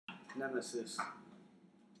nemesis.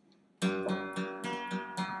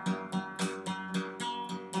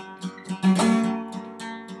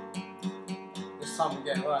 This time we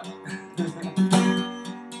get it right.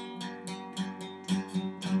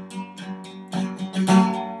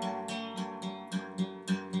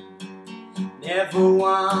 Never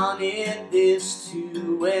wanted this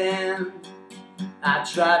to end. I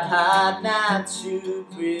tried hard not to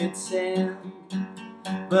pretend,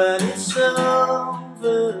 but it's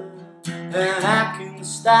over and I can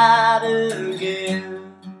start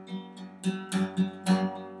again.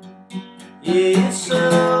 Yeah, it's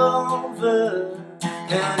over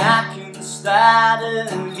and I can start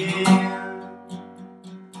again.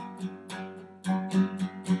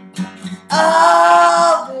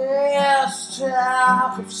 All this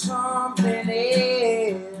talk of something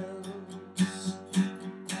else,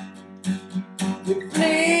 it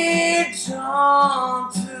bleeds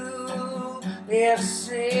on to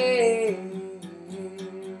itself.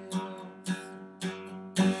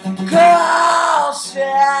 'Cause I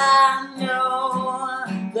know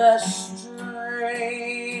the strain.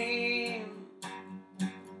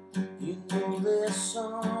 You know there's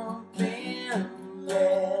something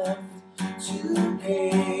left to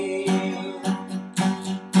gain.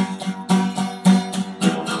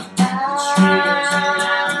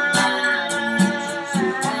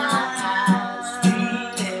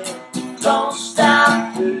 Don't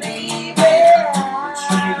stop believing. The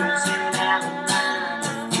triggers in our mind, the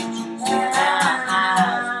futures in our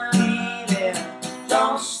eyes. Beat it.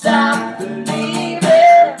 Don't stop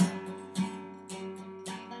believing.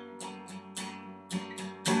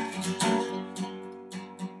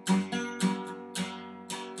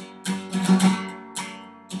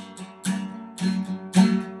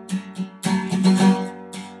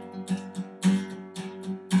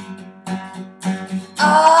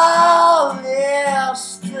 All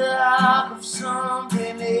this talk of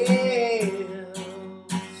something else,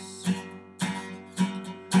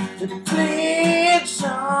 it bleeds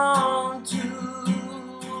on to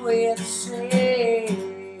itself.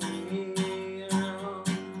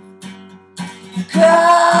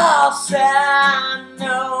 'Cause I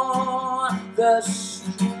know the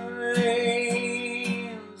strains.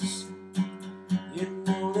 You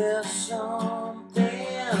know there's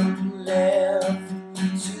something left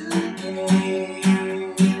to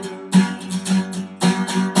gain.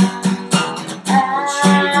 The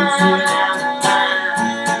triggers in our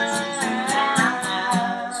minds,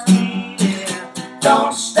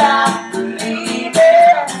 don't stop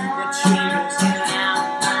believing. The triggers in our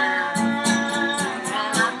minds,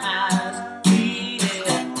 beat it.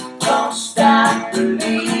 Don't stop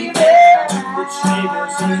believing. The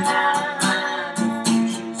triggers in our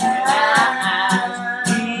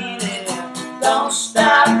don't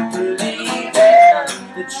stop believing.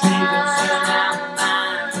 The triggers in our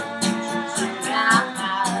minds, the futures in our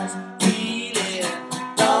eyes. Beat it.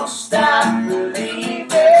 Don't stop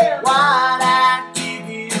believing. What I give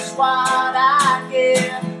is what I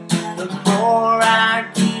get. The more I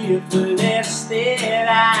give, the less that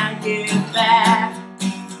I get back.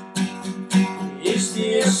 Is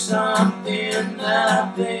this something,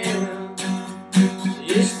 nothing?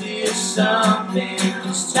 Is this something?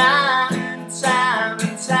 It's time and time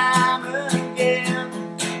and time again.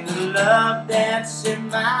 The love that's in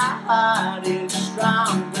my heart is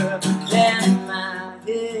stronger than my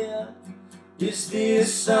head. Is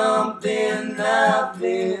this something,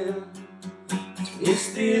 nothing?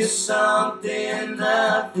 Is this something,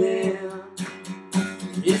 nothing?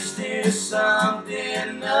 Is this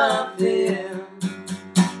something, nothing?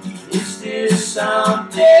 Is this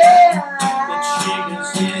something? The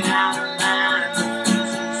triggers in our minds, the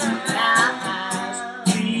futures in our eyes.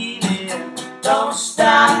 Beat it. Don't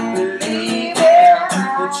stop believing.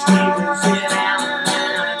 The triggers in our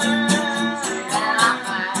minds, the futures in our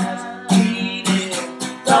eyes. Beat it.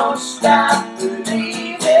 Don't stop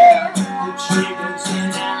believing. The triggers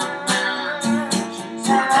in our minds, the futures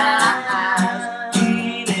in our eyes.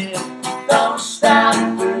 Beat it. Don't stop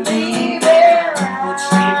believing. The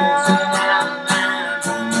triggers in our minds,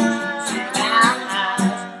 the futures in our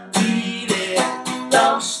eyes. Beat it.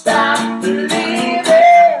 Don't stop.